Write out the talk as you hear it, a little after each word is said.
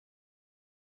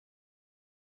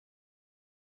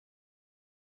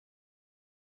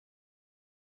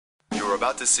You're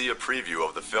about to see a preview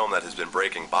of the film that has been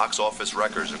breaking box office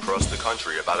records across the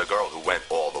country about a girl who went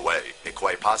all the way. It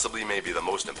quite possibly may be the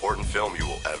most important film you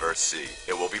will ever see.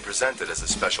 It will be presented as a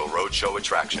special roadshow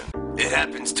attraction. It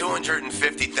happens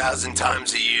 250,000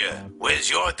 times a year. Where's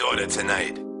your daughter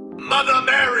tonight? Mother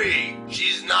Mary!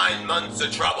 She's 9 months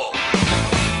of trouble.